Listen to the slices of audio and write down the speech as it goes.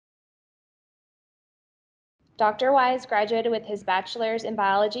Dr. Wise graduated with his bachelor's in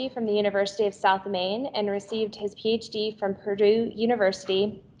biology from the University of South Maine and received his Ph.D. from Purdue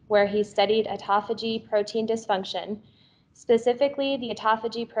University, where he studied autophagy protein dysfunction, specifically the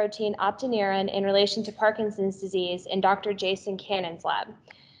autophagy protein optineurin in relation to Parkinson's disease in Dr. Jason Cannon's lab.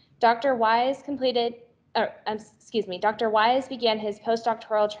 Dr. Wise began his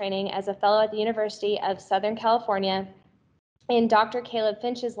postdoctoral training as a fellow at the University of Southern California in Dr. Caleb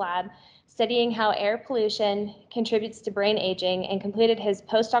Finch's lab, studying how air pollution contributes to brain aging, and completed his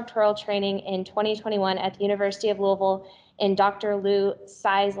postdoctoral training in 2021 at the University of Louisville in Dr. Lou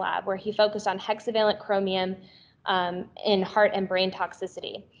Tsai's lab, where he focused on hexavalent chromium in heart and brain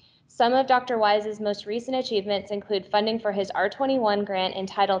toxicity. Some of Dr. Wise's most recent achievements include funding for his R21 grant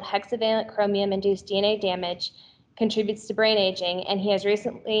entitled Hexavalent Chromium-Induced DNA Damage Contributes to Brain Aging, and he has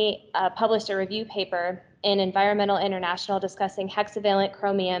recently published a review paper in Environmental International discussing hexavalent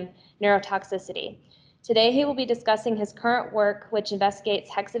chromium neurotoxicity. Today, he will be discussing his current work, which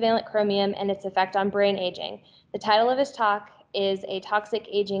investigates hexavalent chromium and its effect on brain aging. The title of his talk is A Toxic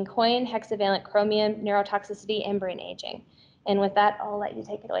Aging Coin, Hexavalent Chromium, Neurotoxicity and Brain Aging. And with that, I'll let you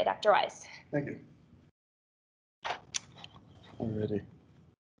take it away, Dr. Wise. Thank you. Alrighty.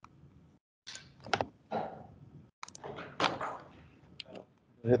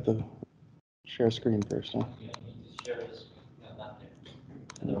 Hit the share screen first, huh? Yeah, you need to share this. Not there.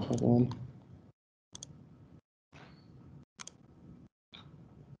 Another one.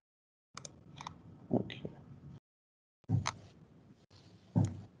 Okay.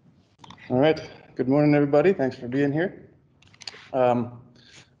 All right. Good morning, everybody. Thanks for being here. So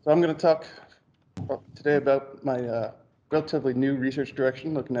I'm going to talk today about my relatively new research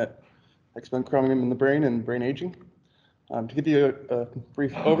direction, looking at hexavalent chromium in the brain and brain aging. To give you a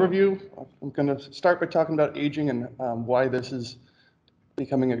brief overview, I'm going to start by talking about aging and why this is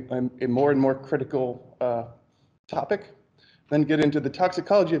becoming a more and more critical topic. Then get into the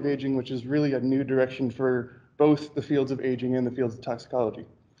toxicology of aging, which is really a new direction for both the fields of aging and the fields of toxicology.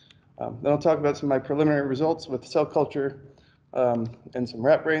 Then I'll talk about some of my preliminary results with cell culture and some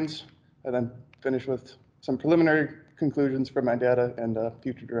rat brains, and then finish with some preliminary conclusions from my data and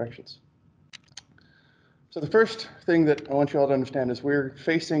future directions. So the first thing that I want you all to understand is we're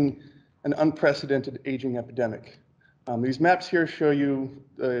facing an unprecedented aging epidemic. These maps here show you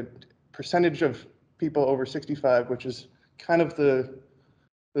the percentage of people over 65, which is kind of the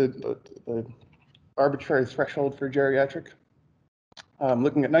arbitrary threshold for geriatric.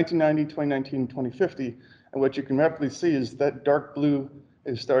 Looking at 1990, 2019, 2050, and what you can rapidly see is that dark blue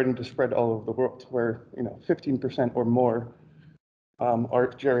is starting to spread all over the world, where 15% or more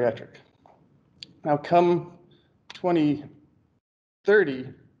are geriatric. Now, come 2030,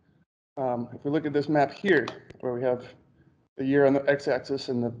 if we look at this map here, where we have the year on the x-axis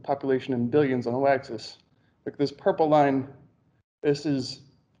and the population in billions on the y-axis, look at this purple line. This is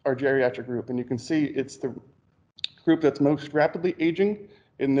our geriatric group, and you can see it's the group that's most rapidly aging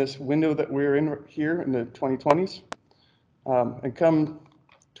in this window that we're in here in the 2020s. And come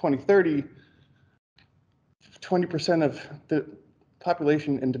 2030, 20% of the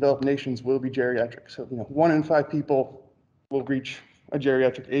population in developed nations will be geriatric. So 1 in 5 people will reach a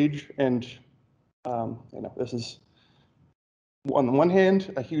geriatric age, and this is on the one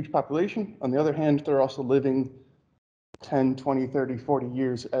hand a huge population. On the other hand, they're also living 10, 20, 30, 40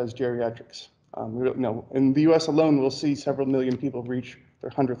 years as geriatrics. In the US alone, we'll see several million people reach their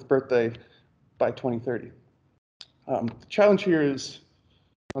 100th birthday by 2030. The challenge here is,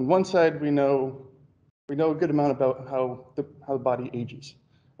 on one side, we know a good amount about how the body ages,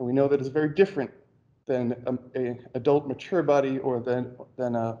 and we know that it's very different than an adult mature body or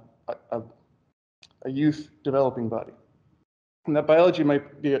than a youth developing body, and that biology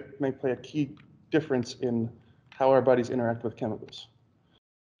might play a key difference in how our bodies interact with chemicals.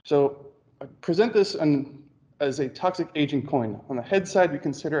 So I present this as a toxic aging coin. On the head side, we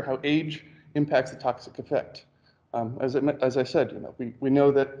consider how age impacts the toxic effect. As I said, we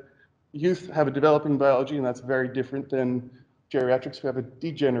know that youth have a developing biology, and that's very different than geriatrics who have a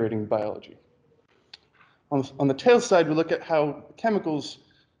degenerating biology. On the tail side, we look at how chemicals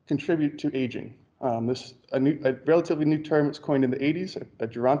contribute to aging. A relatively new term was coined in the 80s, a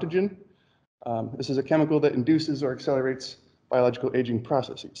gerontogen. This is a chemical that induces or accelerates biological aging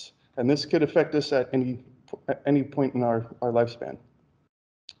processes, and this could affect us at any point in our lifespan.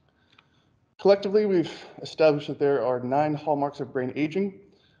 Collectively, we've established that there are 9 hallmarks of brain aging.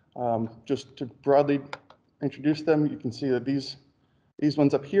 Just to broadly introduce them, you can see that these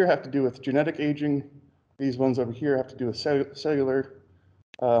ones up here have to do with genetic aging. These ones over here have to do with cellular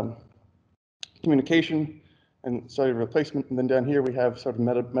communication and cellular replacement. And then down here we have sort of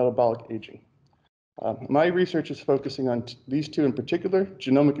metabolic aging. My research is focusing on these two in particular,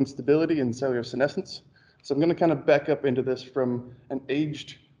 genomic instability and cellular senescence. So I'm going to kind of back up into this from an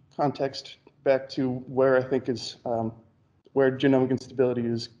aged context back to where I think is where genomic instability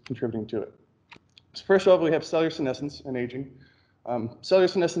is contributing to it. So first of all, we have cellular senescence and aging. Cellular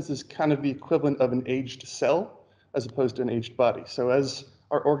senescence is kind of the equivalent of an aged cell as opposed to an aged body. So as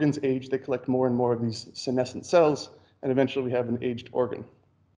our organs age, they collect more and more of these senescent cells, and eventually we have an aged organ.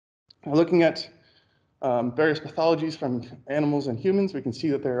 Now, looking at various pathologies from animals and humans, we can see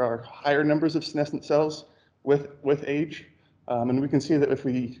that there are higher numbers of senescent cells with age. And we can see that if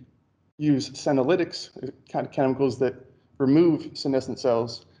we use senolytics, kind of chemicals that remove senescent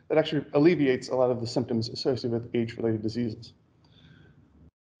cells, that actually alleviates a lot of the symptoms associated with age-related diseases.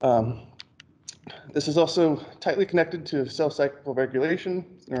 This is also tightly connected to cell cycle regulation,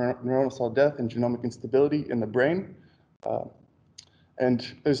 neuronal cell death, and genomic instability in the brain.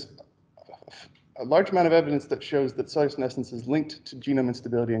 And there's a large amount of evidence that shows that cellular senescence is linked to genome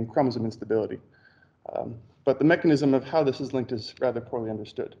instability and chromosome instability. But the mechanism of how this is linked is rather poorly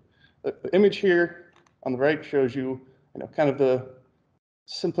understood. The image here on the right shows you, kind of the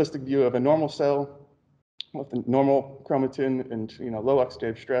simplistic view of a normal cell with a normal chromatin and low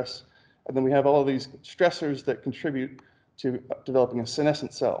oxidative stress. And then we have all of these stressors that contribute to developing a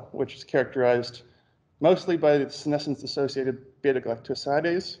senescent cell, which is characterized mostly by the senescence-associated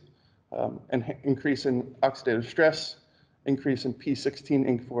beta-galactosidase, and increase in oxidative stress, increase in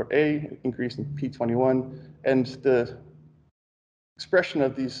P16-INK4A, increase in P21, and the expression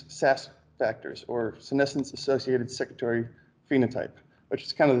of these SAS factors, or senescence-associated secretory phenotype, which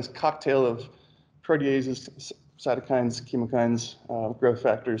is kind of this cocktail of proteases, cytokines, chemokines, growth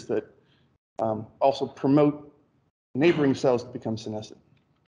factors that also promote neighboring cells to become senescent.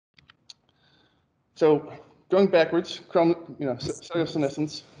 So going backwards, cellular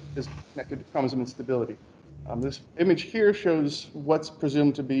senescence is connected to chromosome instability. This image here shows what's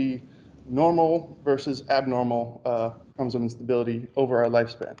presumed to be normal versus abnormal chromosome instability over our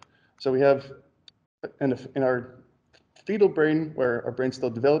lifespan. So we have in our fetal brain, where our brain's still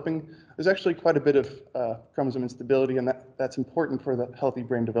developing, there's actually quite a bit of chromosome instability, and that's important for the healthy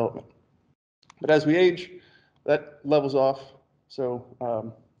brain development. But as we age, that levels off. So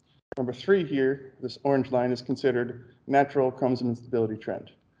number 3 here, this orange line is considered natural chromosome instability trend.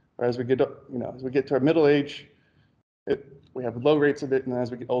 Or as we get, as we get to our middle age, we have low rates of it, and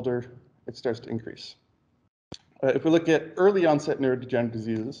as we get older, it starts to increase. If we look at early onset neurodegenerative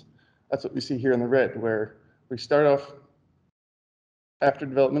diseases, that's what we see here in the red, where we start off after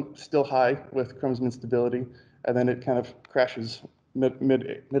development still high with chromosome instability, and then it kind of crashes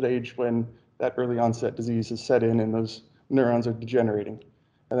mid-age when that early onset disease is set in and those neurons are degenerating.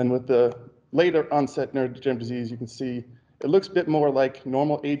 And then with the later onset neurodegenerative disease, you can see it looks a bit more like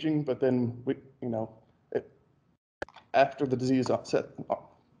normal aging, but then after the disease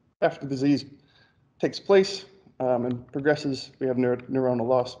takes place and progresses, we have neuronal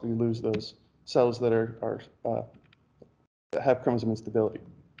loss. We lose those cells that that have chromosome instability.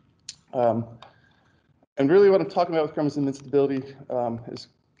 And really, what I'm talking about with chromosome instability is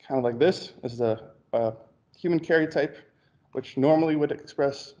kind of like this: is a human karyotype, which normally would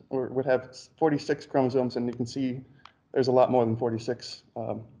express or would have 46 chromosomes, and you can see there's a lot more than 46.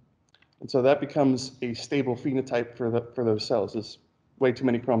 And so that becomes a stable phenotype for those cells. There's way too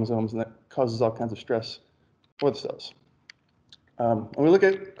many chromosomes, and that causes all kinds of stress for the cells. When we look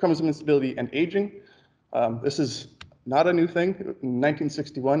at chromosome instability and aging, this is not a new thing. In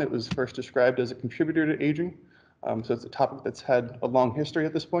 1961, it was first described as a contributor to aging. So it's a topic that's had a long history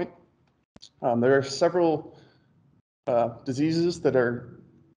at this point. There are several diseases that are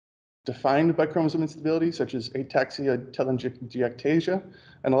defined by chromosome instability, such as ataxia telangiectasia,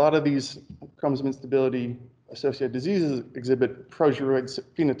 and a lot of these chromosome instability associated diseases exhibit progeroid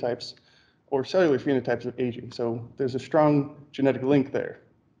phenotypes or cellular phenotypes of aging. So there's a strong genetic link there.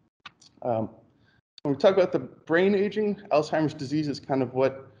 When we talk about the brain aging, Alzheimer's disease is kind of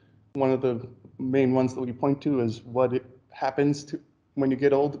one of the main ones that we point to as what it happens to when you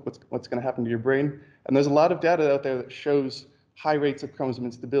get old, what's going to happen to your brain. And there's a lot of data out there that shows high rates of chromosome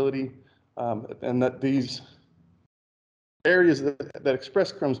instability, and that these areas that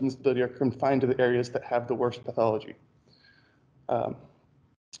express chromosome instability are confined to the areas that have the worst pathology.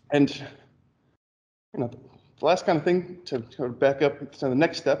 And the last kind of thing to back up to the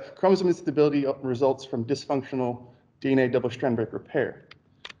next step, chromosome instability results from dysfunctional DNA double-strand break repair.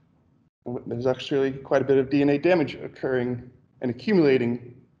 And there's actually quite a bit of DNA damage occurring and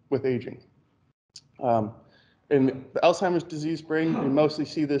accumulating with aging. In the Alzheimer's disease brain, we mostly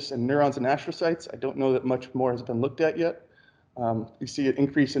see this in neurons and astrocytes. I don't know that much more has been looked at yet. You see an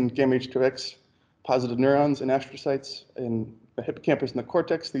increase in gamma H2X positive neurons and astrocytes in the hippocampus and the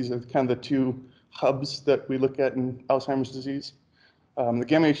cortex. These are kind of the two hubs that we look at in Alzheimer's disease. The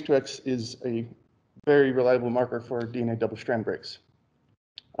gamma H2X is a very reliable marker for DNA double-strand breaks.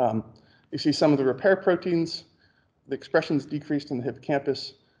 You see some of the repair proteins, the expression's decreased in the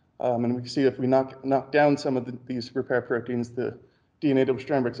hippocampus, and we can see if we knock down some of these repair proteins, the DNA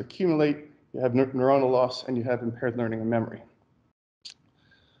double-strand breaks accumulate, you have neuronal loss, and you have impaired learning and memory.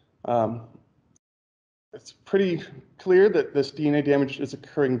 It's pretty clear that this DNA damage is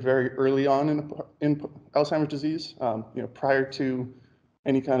occurring very early on in Alzheimer's disease, prior to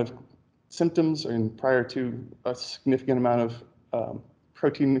any kind of symptoms and prior to a significant amount of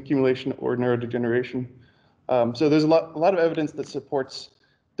protein accumulation or neurodegeneration. So there's a lot of evidence that supports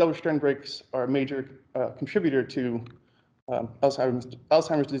double-strand breaks are a major contributor to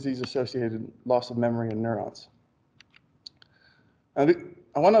Alzheimer's disease-associated loss of memory and neurons. I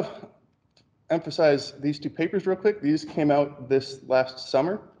want to emphasize these two papers real quick. These came out this last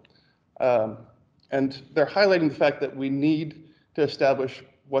summer, and they're highlighting the fact that we need to establish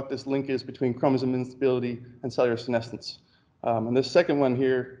what this link is between chromosome instability and cellular senescence. And this second one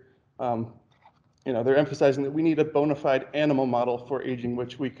here, they're emphasizing that we need a bona fide animal model for aging,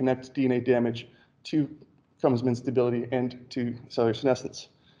 which we connect DNA damage to chromosome instability and to cellular senescence,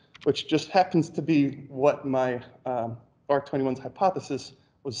 which just happens to be what my ARC21's hypothesis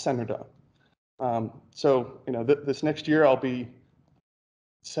was centered on. This next year I'll be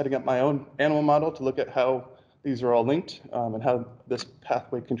setting up my own animal model to look at how these are all linked and how this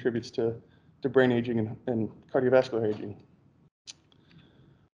pathway contributes to brain aging and cardiovascular aging.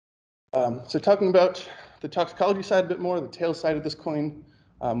 So talking about the toxicology side a bit more, the tail side of this coin,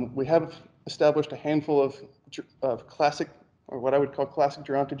 we have established a handful of classic, or what I would call classic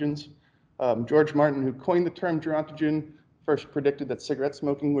gerontogens. George Martin, who coined the term gerontogen, first predicted that cigarette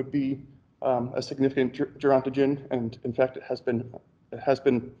smoking would be a significant gerontogen, and in fact it has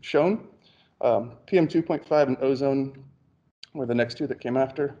been shown. PM2.5 and ozone were the next two that came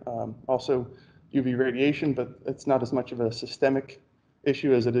after. Also UV radiation, but it's not as much of a systemic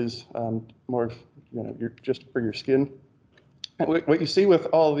issue as it is more, just for your skin. And what you see with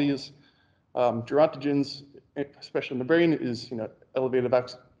all these gerontogens, especially in the brain, is elevated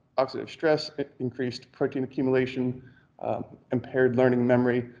oxidative stress, increased protein accumulation, impaired learning,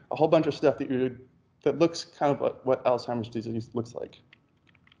 memory, a whole bunch of stuff that looks kind of like what Alzheimer's disease looks like.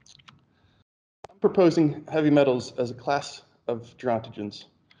 I'm proposing heavy metals as a class of gerontogens.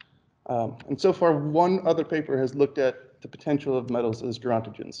 And so far, one other paper has looked at the potential of metals as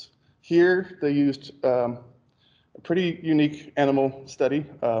gerontogens. Here, they used a pretty unique animal study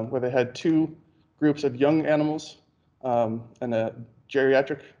where they had two groups of young animals and a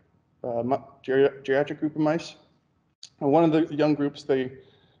geriatric group of mice. And one of the young groups, they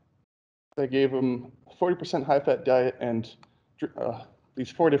gave them a 40% high-fat diet and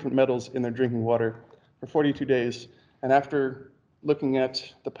these 4 different metals in their drinking water for 42 days. And after looking at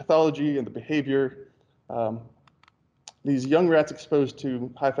the pathology and the behavior, these young rats exposed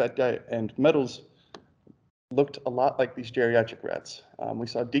to high-fat diet and metals looked a lot like these geriatric rats. We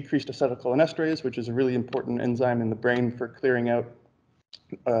saw decreased acetylcholinesterase, which is a really important enzyme in the brain for clearing out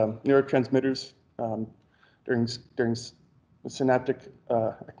neurotransmitters during synaptic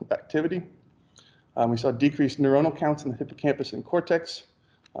activity. We saw decreased neuronal counts in the hippocampus and cortex.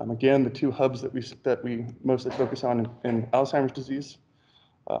 Again, the two hubs that we mostly focus on in Alzheimer's disease.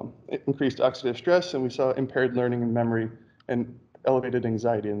 It increased oxidative stress, and we saw impaired learning and memory and elevated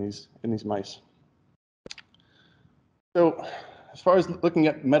anxiety in these mice. So as far as looking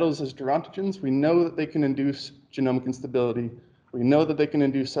at metals as gerontogens, we know that they can induce genomic instability. We know that they can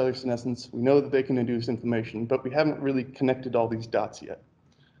induce cellular senescence. We know that they can induce inflammation, but we haven't really connected all these dots yet.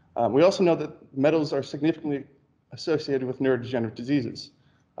 We also know that metals are significantly associated with neurodegenerative diseases.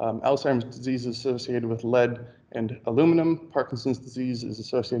 Alzheimer's disease is associated with lead and aluminum. Parkinson's disease is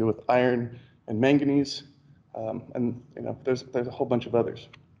associated with iron and manganese, and there's a whole bunch of others.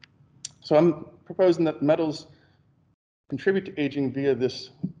 So I'm proposing that metals contribute to aging via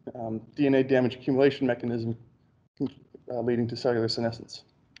this DNA damage accumulation mechanism leading to cellular senescence.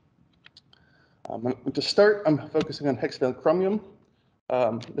 To start, I'm focusing on hexavalent chromium.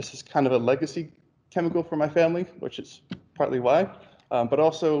 This is kind of a legacy chemical for my family, which is partly why. But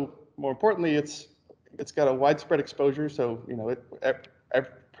also, more importantly, it's got a widespread exposure, so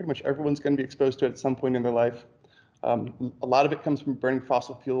pretty much everyone's going to be exposed to it at some point in their life. A lot of it comes from burning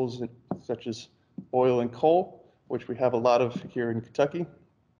fossil fuels such as oil and coal, which we have a lot of here in Kentucky.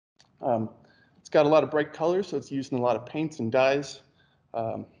 It's got a lot of bright colors, so it's used in a lot of paints and dyes.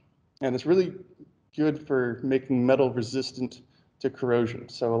 And it's really good for making metal resistant to corrosion.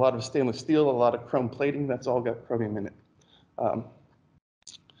 So a lot of stainless steel, a lot of chrome plating, that's all got chromium in it.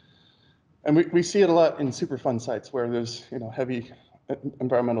 And we see it a lot in Superfund sites where there's heavy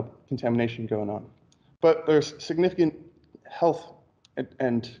environmental contamination going on. But there's significant health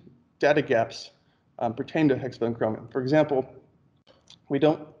and data gaps pertain to hexavalent chromium. For example, we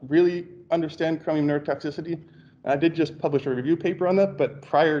don't really understand chromium neurotoxicity. I did just publish a review paper on that, but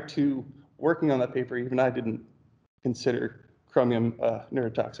prior to working on that paper, even I didn't consider chromium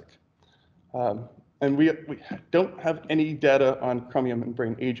neurotoxic. And we don't have any data on chromium and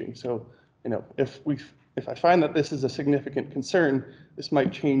brain aging. So, if I find that this is a significant concern, this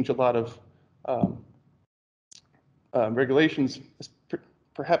might change a lot of regulations,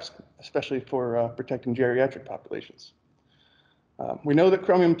 perhaps especially for protecting geriatric populations. We know that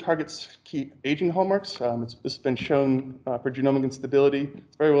chromium targets key aging hallmarks. It's been shown for genomic instability.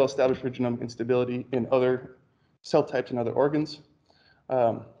 It's very well established for genomic instability in other cell types and other organs.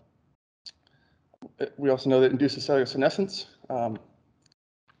 We also know that it induces cellular senescence.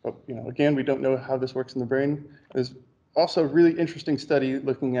 But again, we don't know how this works in the brain. There's also a really interesting study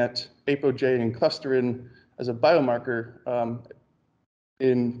looking at ApoJ and clusterin as a biomarker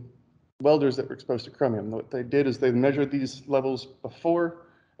in welders that were exposed to chromium. What they did is they measured these levels before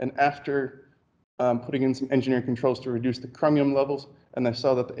and after putting in some engineering controls to reduce the chromium levels, and they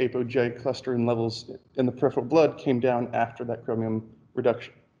saw that the ApoJ clusterin levels in the peripheral blood came down after that chromium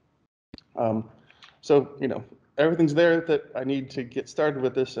reduction. So, everything's there that I need to get started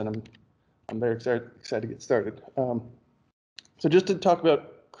with this, and I'm very excited to get started. So just to talk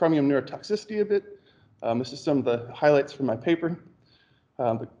about chromium neurotoxicity a bit, this is some of the highlights from my paper.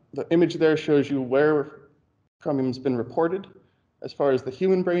 The image there shows you where chromium's been reported. As far as the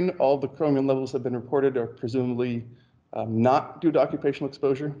human brain, all the chromium levels that have been reported are presumably not due to occupational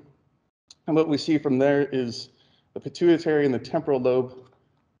exposure. And what we see from there is the pituitary and the temporal lobe.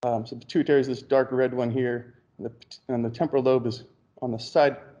 So the pituitary is this dark red one here, and the temporal lobe is on the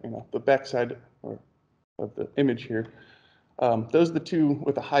side, the back side of the image here. Those are the two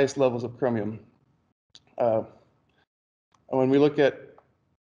with the highest levels of chromium. And when we look at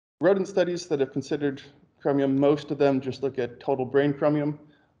rodent studies that have considered chromium, most of them just look at total brain chromium.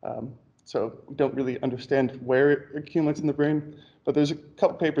 So we don't really understand where it accumulates in the brain, but there's a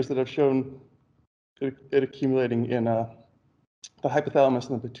couple papers that have shown it accumulating in the hypothalamus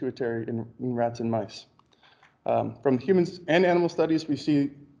and the pituitary in rats and mice. From humans and animal studies, we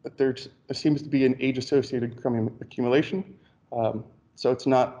see that there seems to be an age-associated chromium accumulation. So it's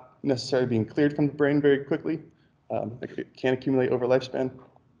not necessarily being cleared from the brain very quickly. It can accumulate over lifespan.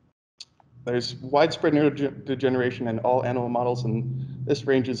 There's widespread neurodegeneration in all animal models, and this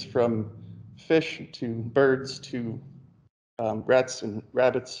ranges from fish to birds to rats and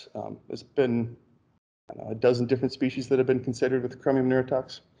rabbits. There's been a dozen different species that have been considered with chromium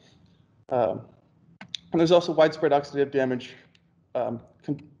neurotox. And there's also widespread oxidative damage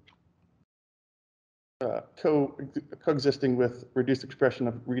coexisting with reduced expression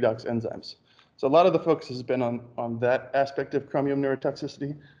of redox enzymes. So a lot of the focus has been on that aspect of chromium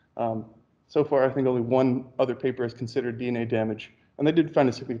neurotoxicity. So far, I think only one other paper has considered DNA damage, and they did find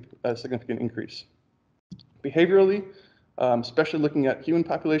a significant increase. Behaviorally, especially looking at human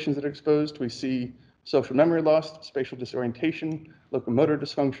populations that are exposed, we see social memory loss, spatial disorientation, locomotor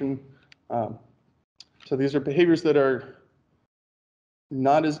dysfunction. So these are behaviors that are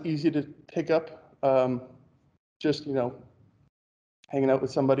not as easy to pick up. Just hanging out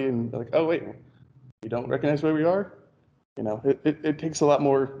with somebody and like, oh wait, you don't recognize where we are. It takes a lot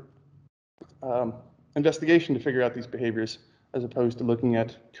more investigation to figure out these behaviors, as opposed to looking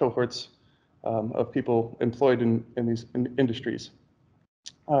at cohorts of people employed in these industries.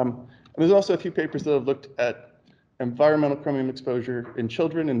 And there's also a few papers that have looked at environmental chromium exposure in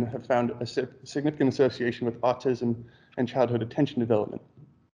children and have found a significant association with autism and childhood attention development.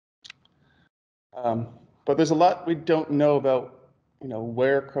 But there's a lot we don't know about,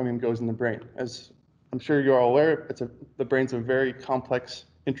 where chromium goes in the brain. As I'm sure you're all aware, the brain's a very complex,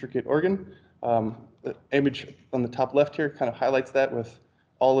 intricate organ. The image on the top left here kind of highlights that with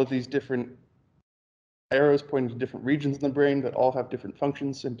all of these different arrows pointing to different regions in the brain that all have different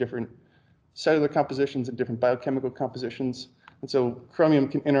functions and different cellular compositions and different biochemical compositions. And so chromium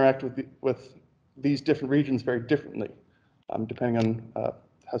can interact with these different regions very differently, depending on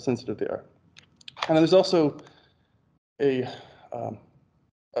how sensitive they are. And there's also a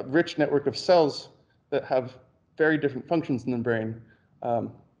rich network of cells that have very different functions in the brain.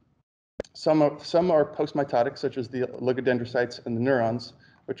 Some are postmitotic, such as the oligodendrocytes and the neurons,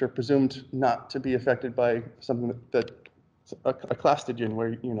 which are presumed not to be affected by something that a clastogen,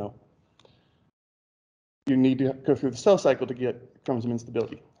 where you need to go through the cell cycle to get chromosome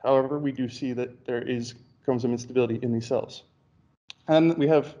instability. However, we do see that there is chromosome instability in these cells. And we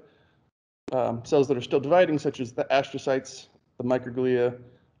have cells that are still dividing, such as the astrocytes, the microglia,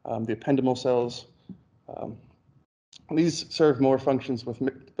 the ependymal cells. These serve more functions with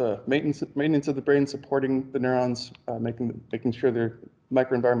the maintenance of the brain, supporting the neurons, making sure their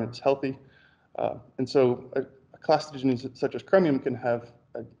microenvironment is healthy. And so a clastogen such as chromium can have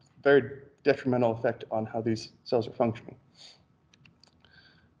a very detrimental effect on how these cells are functioning.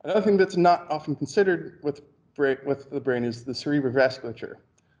 Another thing that's not often considered with the brain is the cerebral vasculature.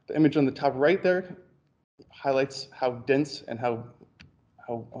 The image on the top right there highlights how dense and how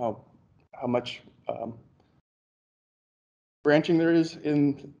much branching there is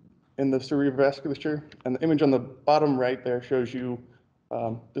in the cerebral vasculature, and the image on the bottom right there shows you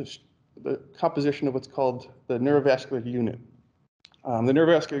the composition of what's called the neurovascular unit. The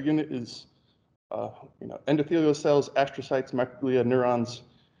neurovascular unit is endothelial cells, astrocytes, microglia, neurons,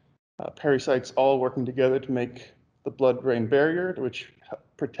 pericytes, all working together to make the blood-brain barrier, which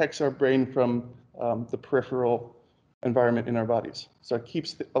protects our brain from the peripheral environment in our bodies. So it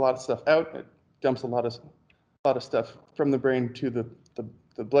keeps a lot of stuff out. It dumps a lot of stuff from the brain to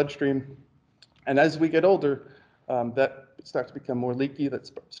the bloodstream. And as we get older, that starts to become more leaky. That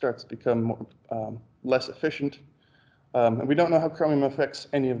starts to become more, less efficient. And we don't know how chromium affects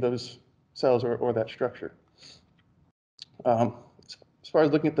any of those cells or that structure. As far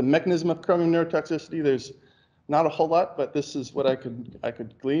as looking at the mechanism of chromium neurotoxicity, there's not a whole lot, but this is what I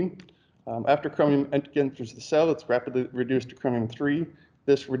could glean. After chromium enters the cell, it's rapidly reduced to chromium-3.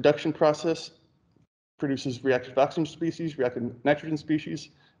 This reduction process produces reactive oxygen species, reactive nitrogen species,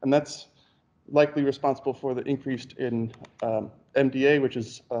 and that's likely responsible for the increase in MDA, which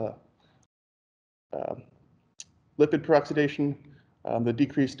is lipid peroxidation, the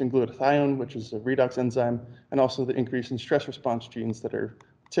decrease in glutathione, which is a redox enzyme, and also the increase in stress response genes that are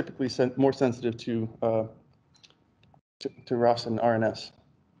typically more sensitive to ROS and RNS.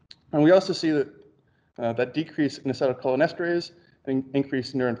 And we also see that that decrease in acetylcholinesterase and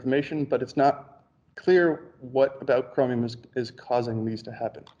increase in neuroinflammation, but it's not clear what about chromium is causing these to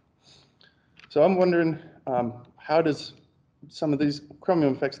happen. So I'm wondering, how does some of these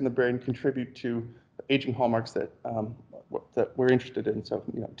chromium effects in the brain contribute to aging hallmarks that we're interested in? So,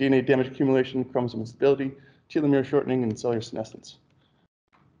 DNA damage accumulation, chromosome instability, telomere shortening, and cellular senescence.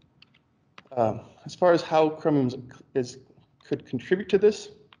 As far as how chromium could contribute to this,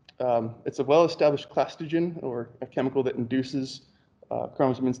 it's a well-established clastogen, or a chemical that induces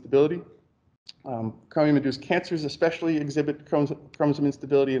chromosome instability. Chromium-induced cancers especially exhibit chromosome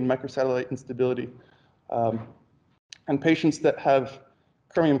instability and microsatellite instability. And patients that have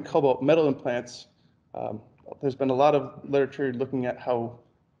chromium cobalt metal implants, there's been a lot of literature looking at how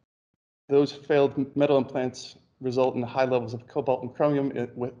those failed metal implants result in high levels of cobalt and chromium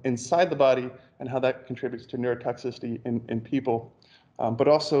inside the body, and how that contributes to neurotoxicity in people. But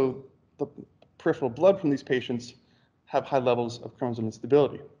also, the peripheral blood from these patients have high levels of chromosome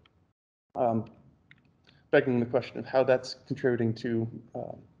instability, begging the question of how that's contributing to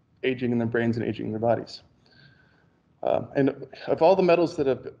aging in their brains and aging in their bodies. And of all the metals that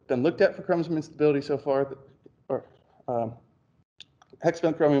have been looked at for chromosome instability so far,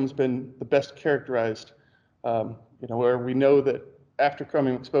 hexavalent chromium has been the best characterized, where we know that after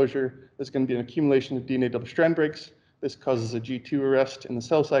chromium exposure, there's going to be an accumulation of DNA double-strand breaks. This causes a G2 arrest in the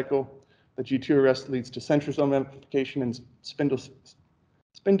cell cycle. The G2 arrest leads to centrosome amplification and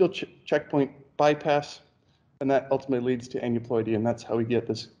spindle checkpoint bypass, and that ultimately leads to aneuploidy, and that's how we get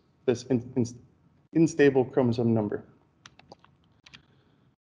this unstable chromosome number.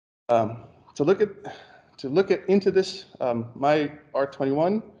 To look into this, my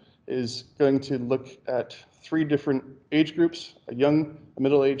R21 is going to look at 3 different age groups: a young, a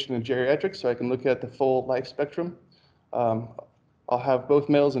middle-aged, and a geriatric, so I can look at the full life spectrum. I'll have both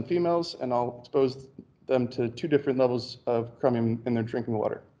males and females, and I'll expose them to 2 different levels of chromium in their drinking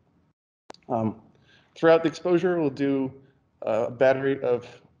water. Throughout the exposure, we'll do a battery of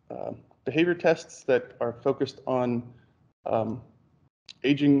behavior tests that are focused on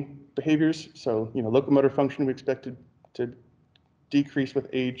aging behaviors. So, locomotor function we expect to decrease with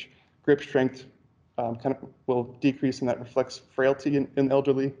age. Grip strength will decrease, and that reflects frailty in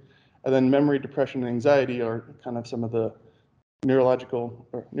elderly. And then memory, depression, and anxiety are kind of some of the neurological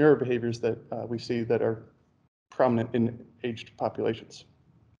or neurobehaviors that we see that are prominent in aged populations.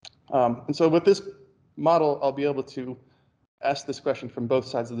 And so with this model, I'll be able to ask this question from both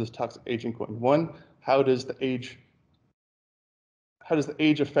sides of this toxic aging coin. One, how does the age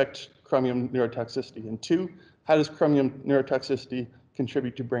affect chromium neurotoxicity? And 2, how does chromium neurotoxicity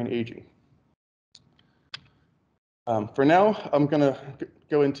contribute to brain aging? For now, I'm going to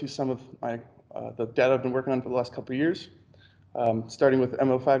go into some of the data I've been working on for the last couple of years, starting with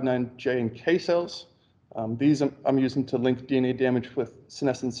MO59J and K cells. These I'm using to link DNA damage with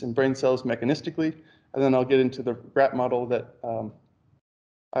senescence in brain cells mechanistically, and then I'll get into the rat model that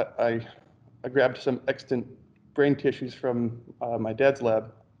I grabbed some extant brain tissues from my dad's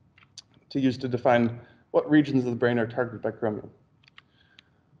lab to use to define what regions of the brain are targeted by chromium.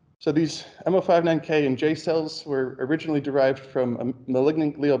 So these MO59K and J cells were originally derived from a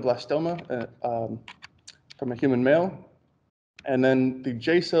malignant glioblastoma from a human male. And then the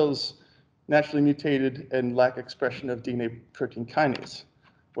J cells naturally mutated and lack expression of DNA protein kinase,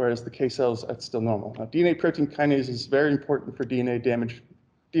 whereas the K cells are still normal. Now, DNA protein kinase is very important for DNA damage,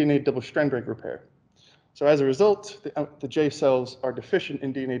 DNA double strand break repair. So as a result, the J cells are deficient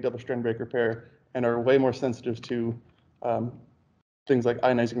in DNA double strand break repair and are way more sensitive to things like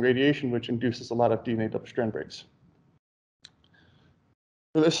ionizing radiation, which induces a lot of DNA double strand breaks.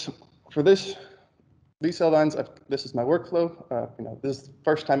 For these cell lines, this is my workflow. This is the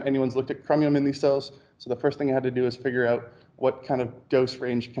first time anyone's looked at chromium in these cells. So the first thing I had to do is figure out what kind of dose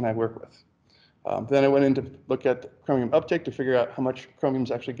range can I work with. Then I went in to look at the chromium uptake to figure out how much chromium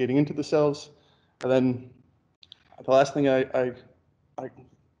is actually getting into the cells. And then the last thing I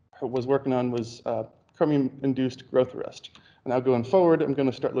was working on was chromium-induced growth arrest. And now going forward, I'm going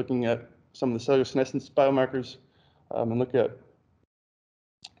to start looking at some of the cellular senescence biomarkers and look at,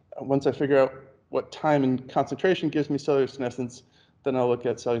 once I figure out what time and concentration gives me cellular senescence, then I'll look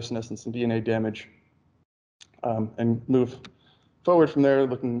at cellular senescence and DNA damage and move forward from there,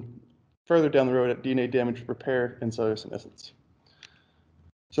 looking further down the road at DNA damage repair and cellular senescence.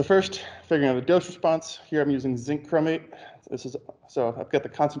 So first, figuring out a dose response. Here I'm using zinc chromate. So I've got the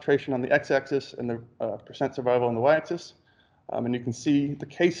concentration on the x-axis and the percent survival on the y-axis. And you can see the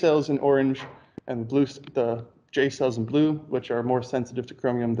K cells in orange and the J cells in blue, which are more sensitive to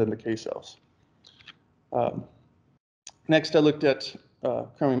chromium than the K cells. Next, I looked at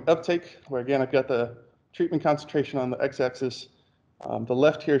chromium uptake, where again, I've got the treatment concentration on the x-axis. The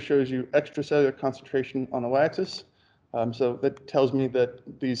left here shows you extracellular concentration on the y-axis. So that tells me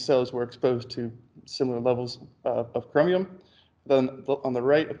that these cells were exposed to similar levels of chromium. Then on the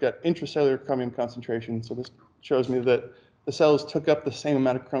right, I've got intracellular chromium concentration. So this shows me that the cells took up the same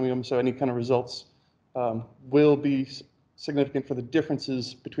amount of chromium, so any kind of results will be significant for the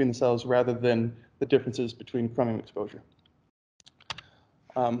differences between the cells rather than the differences between chromium exposure.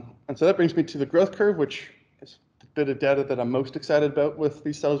 And so that brings me to the growth curve, which is the bit of data that I'm most excited about with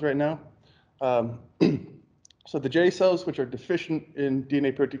these cells right now. So the J cells, which are deficient in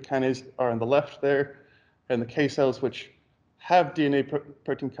DNA protein kinase, are on the left there, and the K cells, which have DNA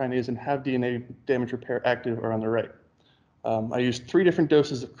protein kinase and have DNA damage repair active, are on the right. I used 3 different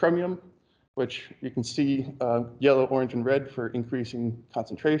doses of chromium, which you can see yellow, orange, and red for increasing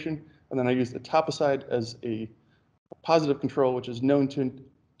concentration. And then I used etoposide as a positive control, which is known to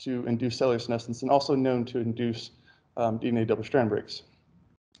induce cellular senescence and also known to induce DNA double strand breaks.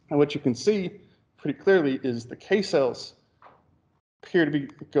 And what you can see pretty clearly is the K cells appear to be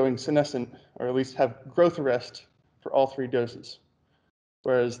going senescent, or at least have growth arrest for all 3 doses.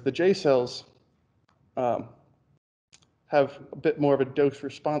 Whereas the J cells have a bit more of a dose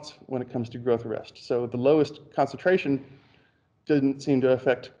response when it comes to growth arrest. So the lowest concentration didn't seem to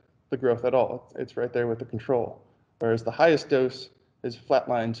affect the growth at all. It's right there with the control. Whereas the highest dose is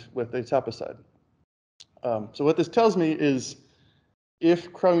flatlined with etoposide. So what this tells me is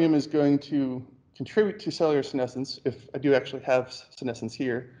if chromium is going to contribute to cellular senescence, if I do actually have senescence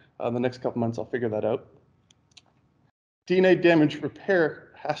here, the next couple months I'll figure that out, DNA damage repair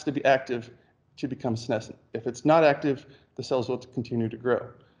has to be active to become senescent. If it's not active, the cells will continue to grow.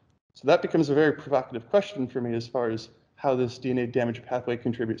 So that becomes a very provocative question for me as far as how this DNA damage pathway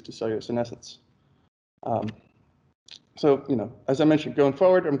contributes to cellular senescence. So, as I mentioned, going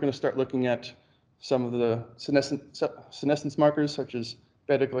forward, I'm going to start looking at some of the senescence markers, such as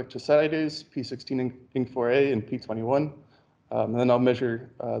beta-galactosidase, P16-INK4A, and P21. And then I'll measure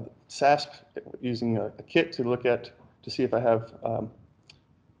SASP using a kit to see if I have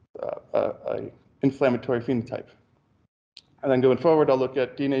an inflammatory phenotype. And then going forward, I'll look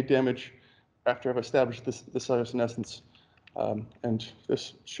at DNA damage after I've established the cellular senescence. And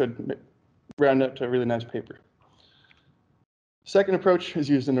this should round out to a really nice paper. Second approach is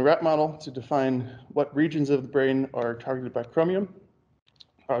used in the rat model to define what regions of the brain are targeted by chromium.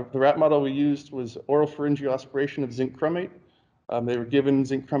 The rat model we used was oral pharyngeal aspiration of zinc chromate. They were given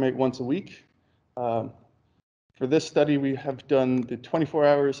zinc chromate once a week. For this study, we have done the 24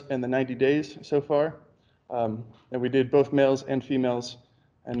 hours and the 90 days so far. And we did both males and females.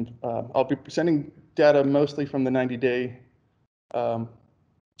 And I'll be presenting data mostly from the 90-day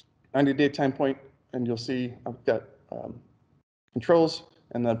 90-day time point, and you'll see I've got controls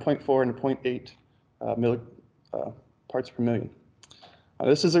and then 0.4 and 0.8 parts per million.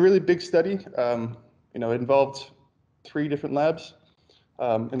 This is a really big study. It involved 3 different labs,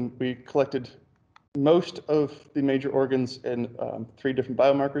 and we collected most of the major organs and 3 different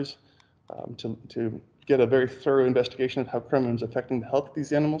biomarkers to get a very thorough investigation of how chromium is affecting the health of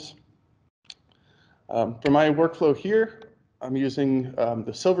these animals. For my workflow here, I'm using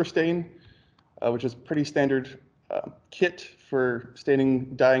the silver stain, which is a pretty standard kit for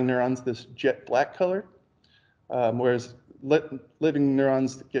staining dying neurons this jet black color, whereas living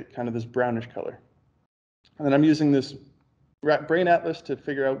neurons get kind of this brownish color. And then I'm using this rat brain atlas to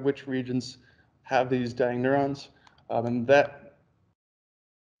figure out which regions have these dying neurons, and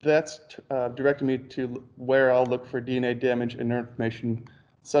that's directing me to where I'll look for DNA damage and neuroinflammation,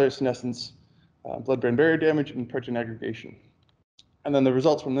 cellular senescence, blood-brain barrier damage, and protein aggregation. And then the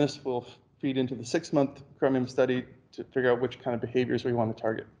results from this will feed into the 6-month chromium study to figure out which kind of behaviors we want to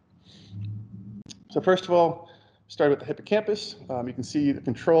target. So first of all, start with the hippocampus. You can see the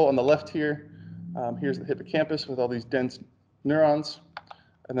control on the left here. Here's the hippocampus with all these dense neurons.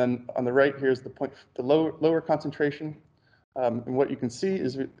 And then on the right, here's the lower concentration. And what you can see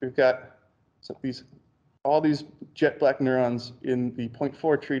is we've got all these jet black neurons in the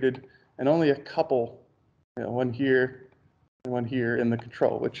 0.4 treated, and only a couple, one here and one here in the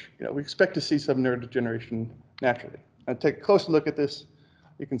control, which we expect to see some neurodegeneration naturally. And take a closer look at this,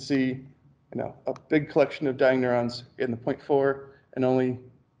 you can see a big collection of dying neurons in the 0.4 and only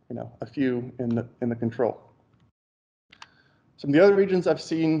a few in the control. Some of the other regions I've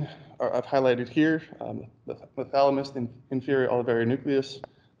seen I've highlighted here: the thalamus, the inferior olivary nucleus,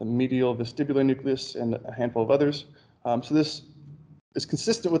 the medial vestibular nucleus, and a handful of others. So this is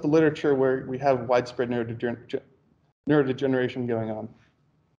consistent with the literature where we have widespread neurodegeneration going on.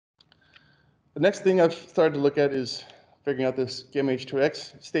 The next thing I've started to look at is figuring out this gamma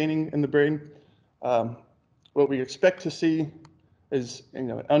H2X staining in the brain. What we expect to see is, in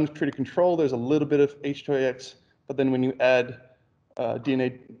untreated control, there's a little bit of H2AX, but then when you add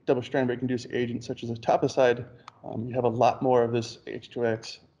DNA double-strand break-inducing agents such as etoposide, you have a lot more of this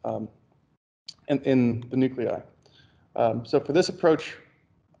H2AX in the nuclei. So for this approach,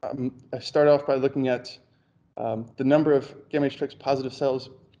 I start off by looking at the number of gamma H2AX positive cells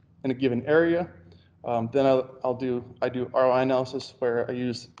in a given area. Then I do ROI analysis where I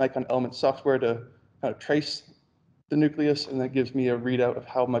use Nikon Element software to kind of trace the nucleus, and that gives me a readout of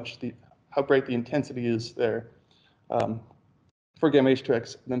how bright the intensity is there for gamma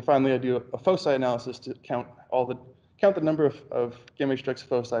H2X. And then finally, I do a foci analysis to count the number of gamma H2X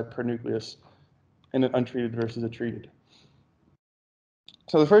foci per nucleus in an untreated versus a treated.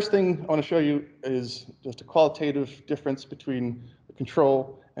 So the first thing I want to show you is just a qualitative difference between the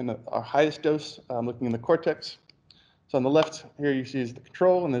control and our highest dose, looking in the cortex. So on the left here you see is the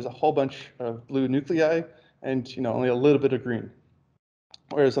control, and there's a whole bunch of blue nuclei and only a little bit of green.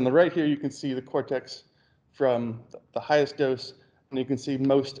 Whereas on the right here you can see the cortex from the highest dose, and you can see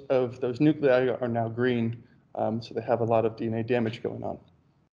most of those nuclei are now green, so they have a lot of DNA damage going on.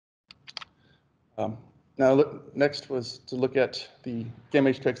 Now, next was to look at the gamma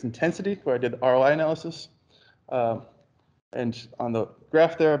H2X intensity, where I did the ROI analysis. And on the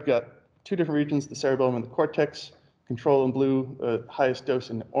graph there, I've got 2 different regions, the cerebellum and the cortex, control in blue, highest dose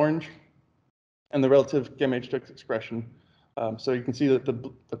in orange, and the relative gamma H2X expression. So you can see that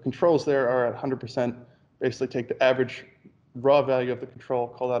the controls there are at 100%. Basically take the average raw value of the control,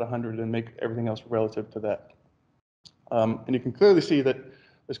 call that 100, and make everything else relative to that. And you can clearly see that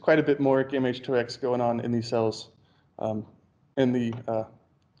there's quite a bit more gamma H2X going on in these cells in the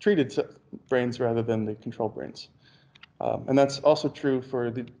treated brains rather than the control brains. And that's also true for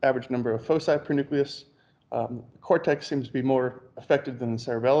the average number of foci per nucleus. The cortex seems to be more affected than the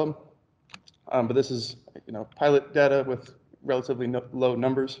cerebellum, but this is pilot data with relatively low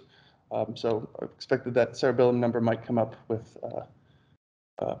numbers. So I expected that cerebellum number might come up with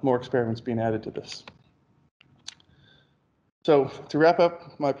more experiments being added to this. So to wrap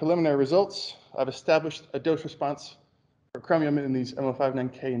up my preliminary results, I've established a dose response for chromium in these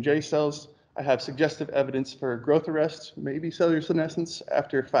MO59K and J cells. I have suggestive evidence for growth arrest, maybe cellular senescence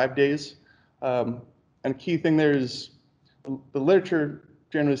after 5 days. And a key thing there is the literature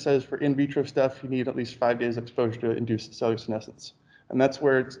generally says for in vitro stuff, you need at least 5 days exposure to induce cellular senescence. And that's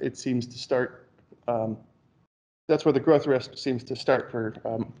where it seems to start. That's where the growth arrest seems to start for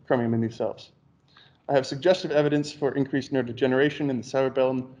chromium in these cells. I have suggestive evidence for increased neurodegeneration in the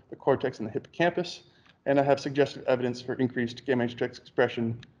cerebellum, the cortex, and the hippocampus. And I have suggestive evidence for increased gamma H2X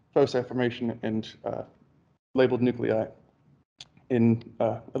expression foci formation and labeled nuclei in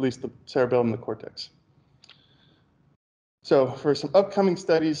at least the cerebellum and the cortex. So for some upcoming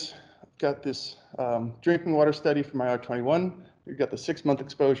studies, I've got this drinking water study from IR21. We've got the 6-month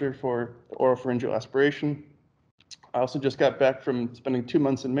exposure for the oropharyngeal aspiration. I also just got back from spending 2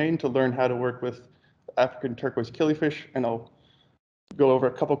 months in Maine to learn how to work with African turquoise killifish, and I'll go over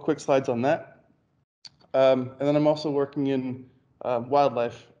a couple quick slides on that. And then I'm also working in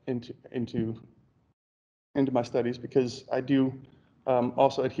wildlife into my studies, because I do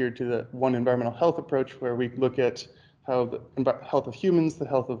also adhere to the one environmental health approach, where we look at how the health of humans, the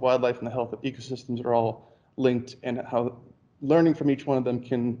health of wildlife, and the health of ecosystems are all linked, and how learning from each one of them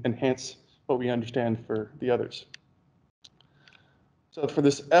can enhance what we understand for the others. So for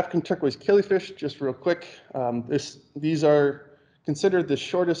this African turquoise killifish, just real quick, these are considered the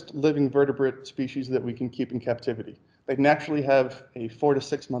shortest living vertebrate species that we can keep in captivity. They naturally have a 4 to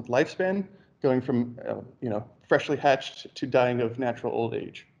 6 month lifespan, going from freshly hatched to dying of natural old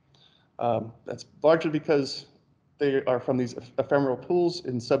age. That's largely because they are from these ephemeral pools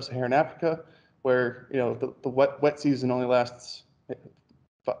in sub-Saharan Africa, where the wet season only lasts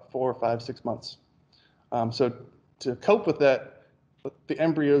 4, 5, 6 months. So to cope with that, the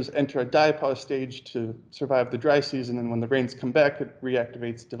embryos enter a diapause stage to survive the dry season, and when the rains come back, it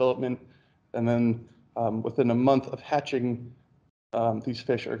reactivates development. And then within a month of hatching, these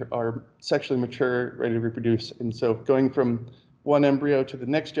fish are sexually mature, ready to reproduce. And so going from one embryo to the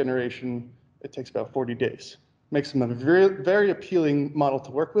next generation, it takes about 40 days. Makes them a very, very appealing model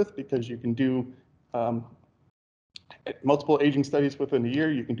to work with, because you can do multiple aging studies within a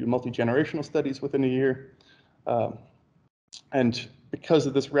year. You can do multi-generational studies within a year. And because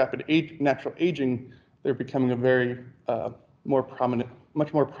of this rapid natural aging, they're becoming a very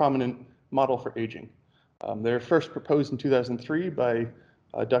much more prominent model for aging. They were first proposed in 2003 by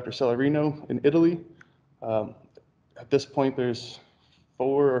Dr. Celerino in Italy. At this point, there's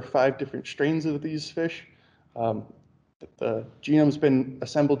 4 or 5 different strains of these fish. The genome's been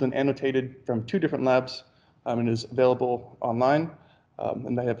assembled and annotated from 2 different labs, and is available online.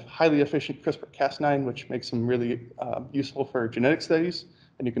 And they have highly efficient CRISPR-Cas9, which makes them really useful for genetic studies.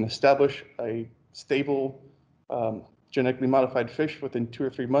 And you can establish a stable genetically modified fish within 2 or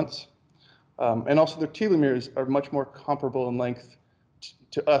 3 months. And also their telomeres are much more comparable in length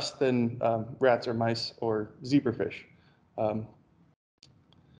to us than rats or mice or zebrafish.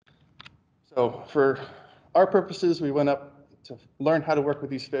 So for our purposes, we went up to learn how to work with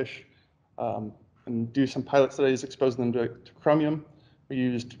these fish and do some pilot studies exposing them to chromium. We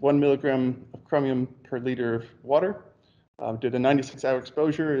used 1 milligram of chromium per liter of water, did a 96-hour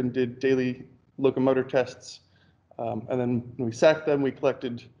exposure, and did daily locomotor tests. And then when we sacked them, we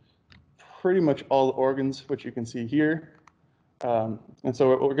collected pretty much all the organs, which you can see here. And so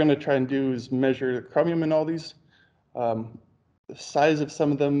what we're going to try and do is measure the chromium in all these. The size of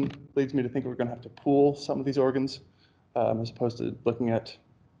some of them leads me to think we're going to have to pool some of these organs, as opposed to looking at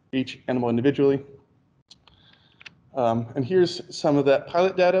each animal individually. And here's some of that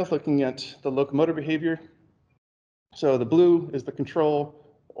pilot data looking at the locomotor behavior. So the blue is the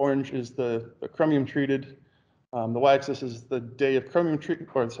control, orange is the chromium treated. The y-axis is the day of chromium treatment,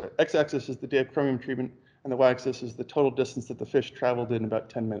 or sorry, x-axis is the day of chromium treatment, and the y-axis is the total distance that the fish traveled in about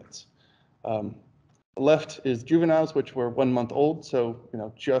 10 minutes. The left is juveniles, which were 1 month old, so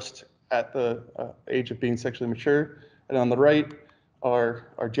just at the age of being sexually mature. And on the right are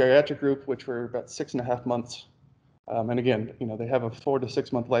our geriatric group, which were about 6.5 months. And again, they have a 4 to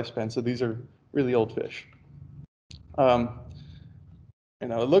 6 month lifespan, so these are really old fish.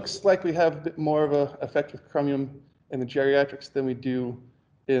 It looks like we have a bit more of an effect with chromium in the geriatrics than we do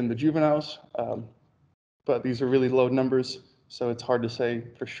in the juveniles, but these are really low numbers, so it's hard to say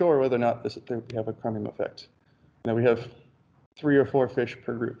for sure whether or not we have a chromium effect. We have 3 or 4 fish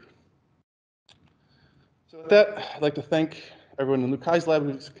per group. So with that, I'd like to thank everyone in Luke High's lab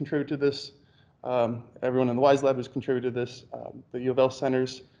who's contributed to this, everyone in the WISE lab who's contributed to this, the U of L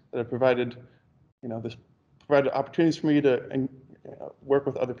centers that have provided, provided opportunities for me to work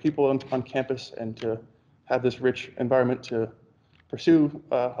with other people on campus and to have this rich environment to pursue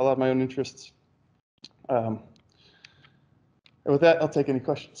a lot of my own interests. And with that, I'll take any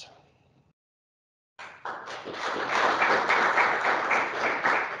questions.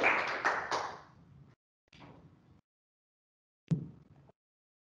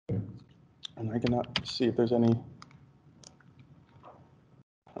 And I cannot see if there's any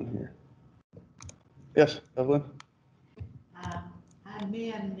on here. Yes, Evelyn? I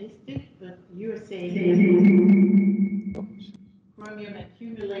may have missed it, but you were saying chromium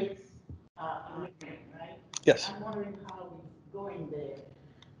accumulates in the brain, right? Yes. I'm wondering how it's going there.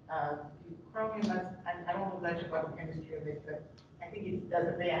 Chromium, I don't know much about the chemistry of it, but I think it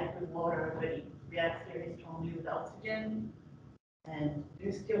doesn't react with water, but it reacts very strongly with oxygen. And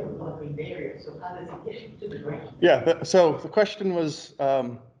there's still a blood-brain barrier, so how does it get to the brain? Yeah, so the question was,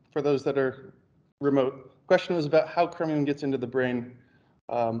 for those that are remote, the question was about how chromium gets into the brain.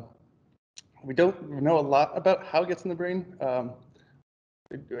 We don't know a lot about how it gets in the brain. I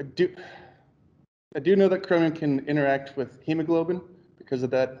do know that chromium can interact with hemoglobin because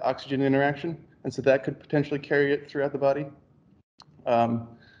of that oxygen interaction, and so that could potentially carry it throughout the body.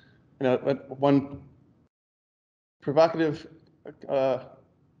 One provocative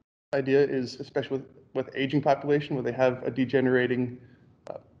idea is, especially with aging population, where they have a degenerating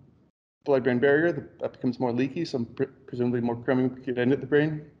blood-brain barrier that becomes more leaky, so presumably more chromium could get into the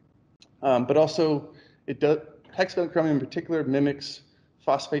brain. But also, hexavalent chromium in particular mimics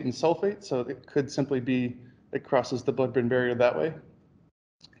phosphate and sulfate, so it could simply be it crosses the blood-brain barrier that way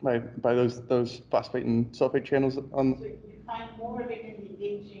by those phosphate and sulfate channels on. So you find more of it in the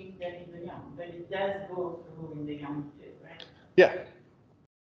aging than in the young, but it does go through in the young too, right? Yeah.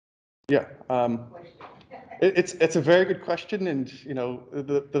 Yeah. It's a very good question, and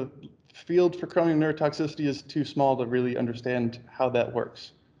the field for chromium neurotoxicity is too small to really understand how that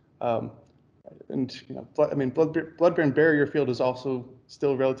works. Blood-brain barrier field is also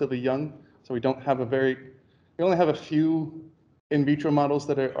still relatively young, so we only have a few in vitro models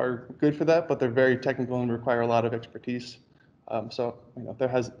that are good for that, but they're very technical and require a lot of expertise. That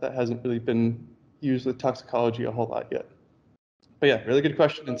hasn't really been used with toxicology a whole lot yet. But yeah, really good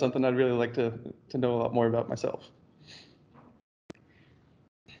question, and something I'd really like to know a lot more about myself.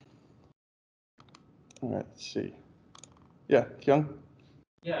 All right, let's see. Yeah, Kyung?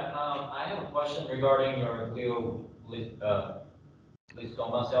 Yeah, I have a question regarding your glioblastoma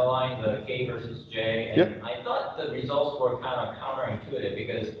cell line, the K versus J. And yep. I thought the results were kind of counterintuitive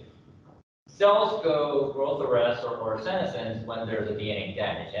because cells go growth arrest or senescence when there's a DNA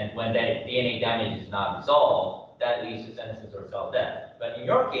damage. And when that DNA damage is not resolved, that leads to senescence or cell death. But in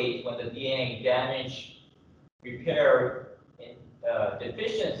your case, when the DNA damage repair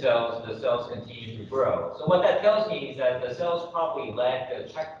deficient cells, the cells continue to grow. So what that tells me is that the cells probably lack the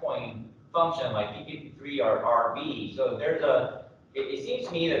checkpoint function like p53 or RB. So it seems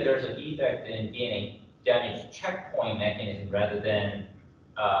to me that there's a defect in DNA damage checkpoint mechanism rather than,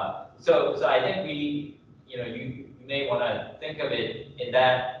 so I think you may want to think of it in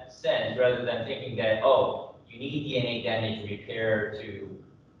that sense rather than thinking that, oh, you need DNA damage repair to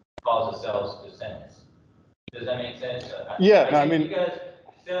cause the cells to senesce. Does that make sense? Yeah, I mean, because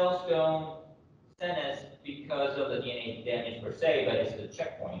cells don't senesce because of the DNA damage per se, but it's the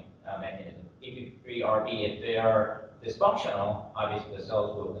checkpoint mechanism. P53RB, if they are dysfunctional, obviously the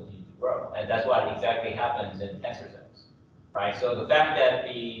cells will continue to grow, and that's what exactly happens in cancer cells, right? So the fact that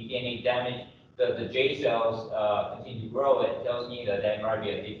the DNA damage, the J cells continue to grow, it tells me that there might be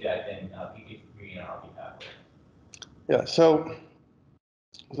a defect in P53 and RB pathway. Yeah. So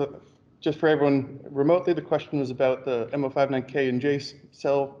just for everyone remotely, the question was about the MO59K and J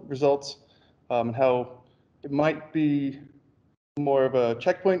cell results, and how it might be more of a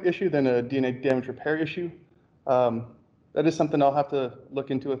checkpoint issue than a DNA damage repair issue. That is something I'll have to look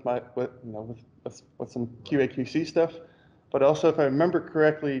into with some QA/QC stuff. But also, if I remember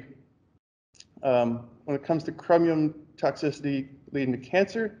correctly, when it comes to chromium toxicity leading to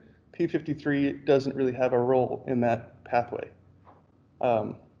cancer, P53 doesn't really have a role in that pathway.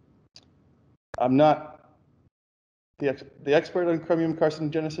 I'm not the expert on chromium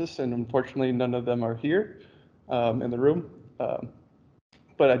carcinogenesis, and unfortunately none of them are here in the room.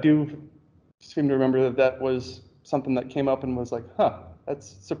 But I do seem to remember that was something that came up and was like, huh,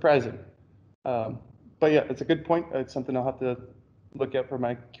 that's surprising. But yeah, it's a good point. It's something I'll have to look at for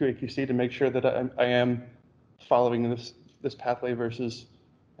my QA/QC to make sure that I am following this pathway versus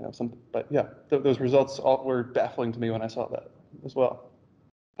some. But yeah, those results were baffling to me when I saw that as well.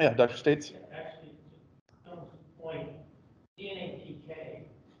 Yeah, Dr. States? Actually, to Tom's point, DNA PK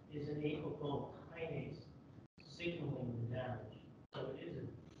is an apical kinase signaling the damage. So it is a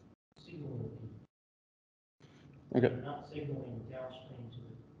signaling peak. Okay. Not signaling downstream to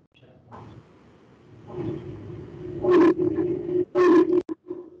the checkpoint.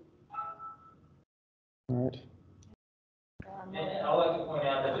 All right. And I would like to point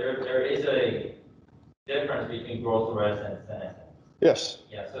out that there is a difference between growth arrest and senescence. Yes.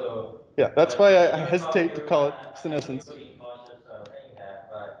 Yeah, so. Yeah, that's why I hesitate to call it senescence. Being cautious of saying that,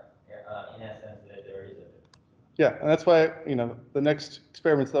 but in essence, there is a difference. Yeah, and that's why the next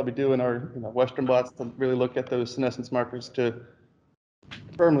experiments that I'll be doing are Western blots to really look at those senescence markers to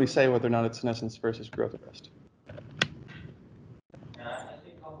firmly say whether or not it's senescence versus growth arrest. I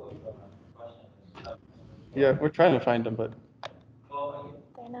think a couple Yeah, we're trying to find them, but Well,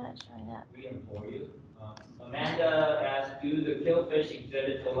 They're not showing up. I can read them for you. Amanda asked, do the killfish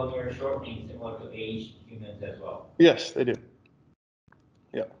exhibit telomere shortening similar to aged humans as well? yes, they do.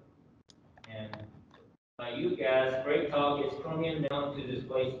 Yeah. And you guys, great talk. Is chromium known to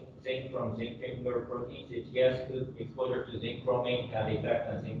displace zinc from zinc finger proteins? If yes, could exposure to zinc chromate have effect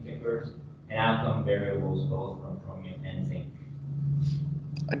on zinc fingers and outcome variables both from chromium and zinc?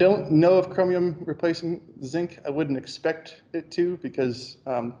 I don't know if chromium replacing zinc. I wouldn't expect it to because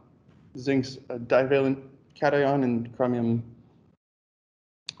zinc's a divalent cation and chromium,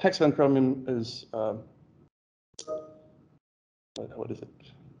 hexavalent chromium is, what is it?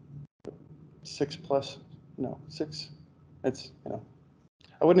 6 plus? No, 6. It's,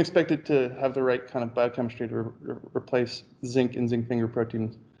 I wouldn't expect it to have the right kind of biochemistry to replace zinc and zinc finger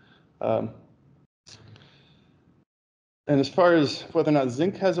proteins. And as far as whether or not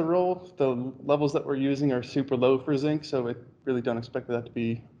zinc has a role, the levels that we're using are super low for zinc, so I really don't expect that to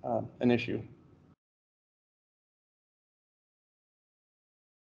be an issue.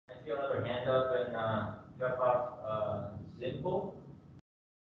 I see another hand up and drop off Zimple.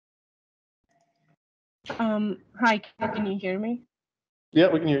 Hi, can you hear me? Yeah,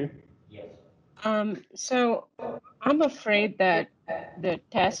 we can hear you. Yes. So I'm afraid that the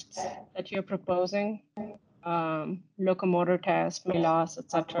tests that you're proposing, locomotor test, MELAS,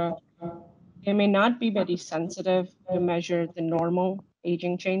 etc., they may not be very sensitive to measure the normal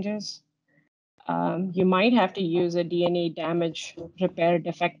aging changes. You might have to use a DNA damage repair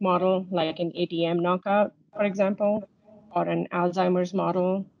defect model, like an ATM knockout, for example, or an Alzheimer's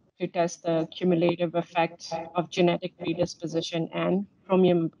model to test the cumulative effects of genetic predisposition and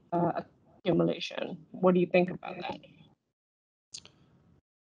chromium accumulation. What do you think about that?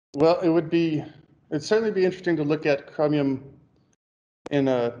 Well, it'd certainly be interesting to look at chromium in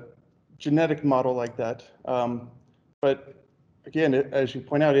a genetic model like that. But again, as you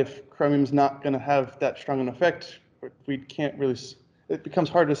point out, if chromium's not going to have that strong an effect, we can't really, it becomes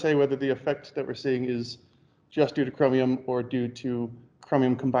hard to say whether the effect that we're seeing is just due to chromium or due to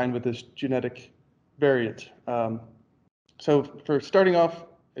chromium combined with this genetic variant. So for starting off,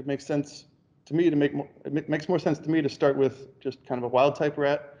 it makes sense to me to it makes more sense to me to start with just kind of a wild type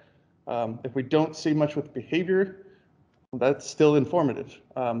rat. If we don't see much with behavior, that's still informative.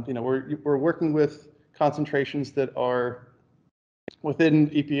 We're working with concentrations that are within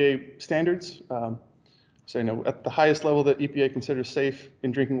EPA standards. So, at the highest level that EPA considers safe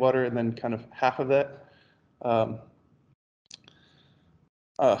in drinking water, and then kind of half of that.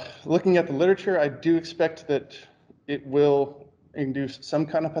 Looking at the literature, I do expect that it will induce some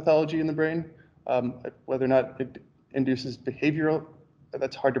kind of pathology in the brain. Whether or not it induces behavioral,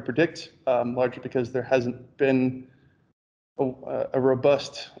 that's hard to predict, largely because there hasn't been a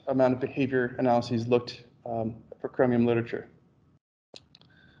robust amount of behavior analyses looked for chromium literature.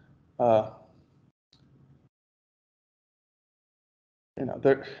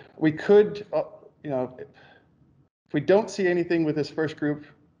 We could, if we don't see anything with this first group,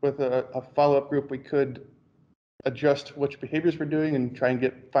 with a follow-up group, we could adjust which behaviors we're doing and try and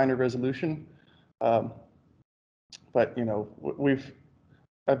get finer resolution. But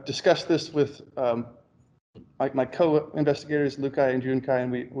I've discussed this with my co-investigators, Lukai and Junkai,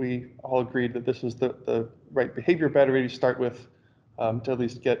 and we all agreed that this was the right behavior battery to start with to at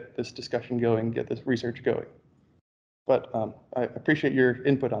least get this discussion going, get this research going. But I appreciate your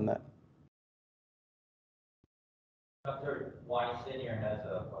input on that. Dr. White Senior has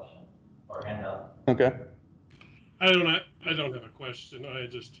a question or hand up. Okay. I don't have a question.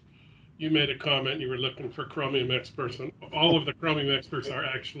 You made a comment. You were looking for chromium experts, and all of the chromium experts are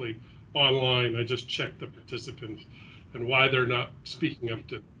actually online. I just checked the participants, and why they're not speaking up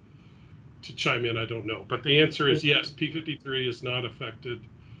to chime in, I don't know. But the answer is yes. P53 is not affected,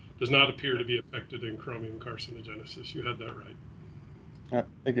 does not appear to be affected in chromium carcinogenesis. You had that right. All right.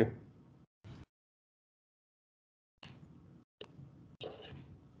 Thank you.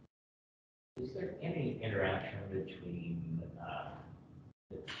 Is there any interaction between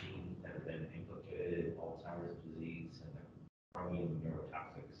the genes that have been implicated in Alzheimer's disease and the chromium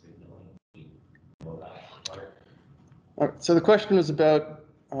neurotoxic signaling? You know that part? All right, so the question was about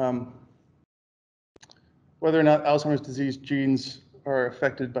whether or not Alzheimer's disease genes are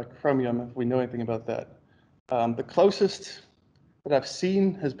affected by chromium, if we know anything about that. The closest that I've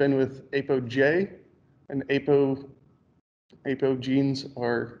seen has been with ApoJ, and Apo genes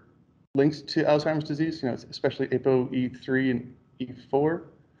are linked to Alzheimer's disease, especially ApoE3 and E4.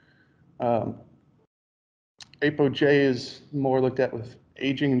 ApoJ is more looked at with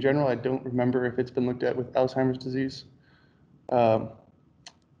aging in general. I don't remember if it's been looked at with Alzheimer's disease.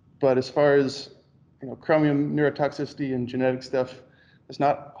 But as far as chromium neurotoxicity and genetic stuff, there's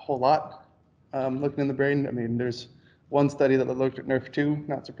not a whole lot looking in the brain. I mean, there's one study that looked at NRF2,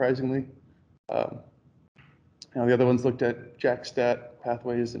 not surprisingly. The other ones looked at JAK-STAT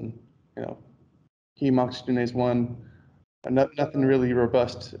pathways and, heme oxygenase 1. Nothing really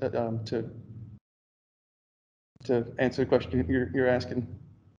robust to answer the question you're asking.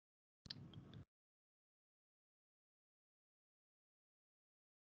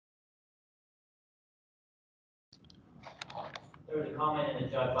 There was a comment in the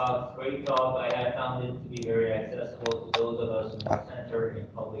chat box, great talk. I have found it to be very accessible to those of us who are centered in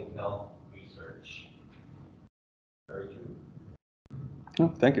public health research. Very true.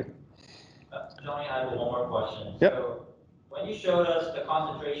 Oh, thank you. Johnny, I have one more question. Yep. So when you showed us the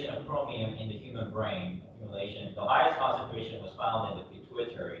concentration of chromium in the human brain accumulation, the highest concentration was found in the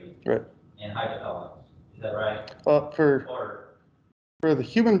pituitary and hypothalamus. Is that right? For the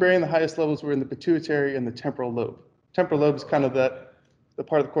human brain, the highest levels were in the pituitary and the temporal lobe. Temporal lobe is kind of the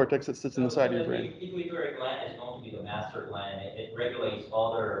part of the cortex that sits in the side of your brain. The pituitary gland is going to be the master gland. It regulates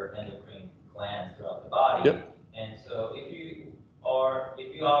other endocrine glands throughout the body. Yep. And so if you were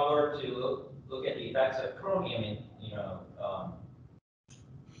to look at the effects of chromium in,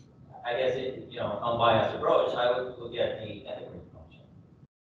 I guess unbiased approach, I would look at the endocrine function.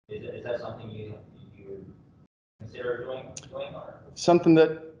 Is that something you consider doing or? Something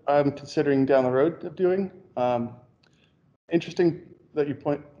that I'm considering down the road of doing. Interesting that you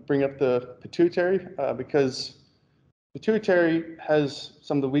bring up the pituitary because pituitary has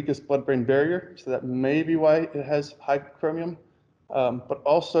some of the weakest blood-brain barrier, so that may be why it has high chromium. But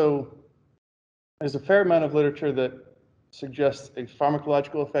also, there's a fair amount of literature that suggests a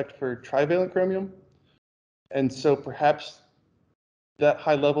pharmacological effect for trivalent chromium. And so perhaps that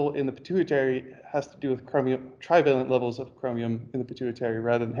high level in the pituitary has to do with trivalent levels of chromium in the pituitary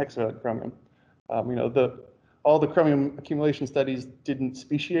rather than hexavalent chromium. All the chromium accumulation studies didn't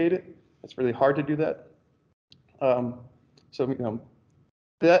speciate it. It's really hard to do that.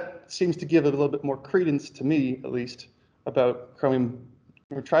 That seems to give it a little bit more credence to me, at least, about chromium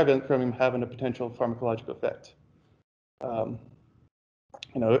or trivalent chromium having a potential pharmacological effect.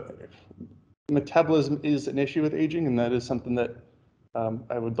 Metabolism is an issue with aging, and that is something that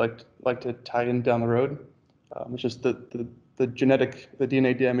I would like to tie in down the road. It's just the genetic, the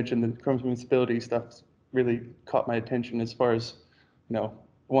DNA damage and the chromosomal instability stuff really caught my attention as far as,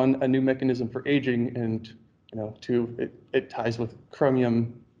 one, a new mechanism for aging, and two, it ties with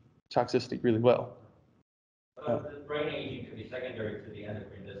chromium toxicity really well. The brain aging could be secondary to the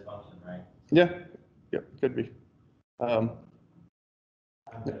endocrine dysfunction, right? Yeah, could be. I'm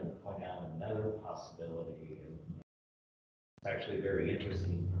going to point out another possibility. It's actually very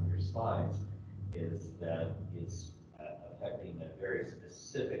interesting from your slides, is that it's affecting a very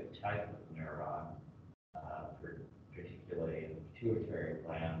specific type of neuron, particularly in the pituitary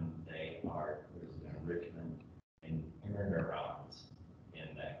gland. There's an enrichment in interneurons in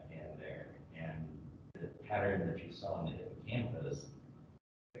there, and the pattern that you saw in the hippocampus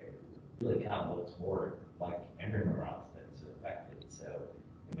really kind of looks more like interneurons that's affected. So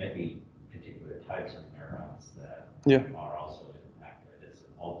it may be particular types of neurons that are also impacted. It's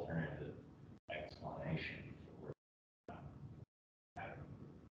an alternative explanation for pattern.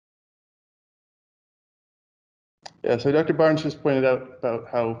 Yeah, so Dr. Barnes just pointed out about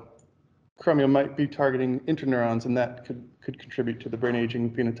how chromium might be targeting interneurons, and that could contribute to the brain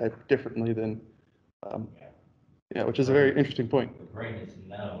aging phenotype differently than, which is a very interesting point. The brain is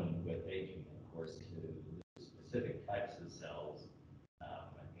known with aging, of course, to specific types of cells,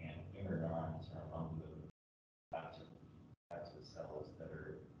 and interneurons are among the types of cells that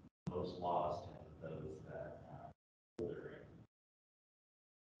are most lost, and those that are older.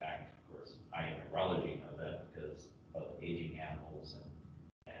 In fact, of course, I in neurology know that because both aging animals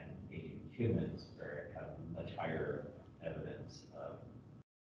and aging humans have much higher evidence of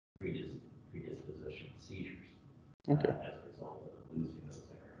predisposition to seizures as a result of losing those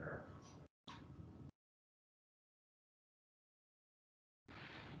interneurons.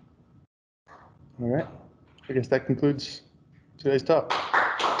 All right. I guess that concludes today's talk.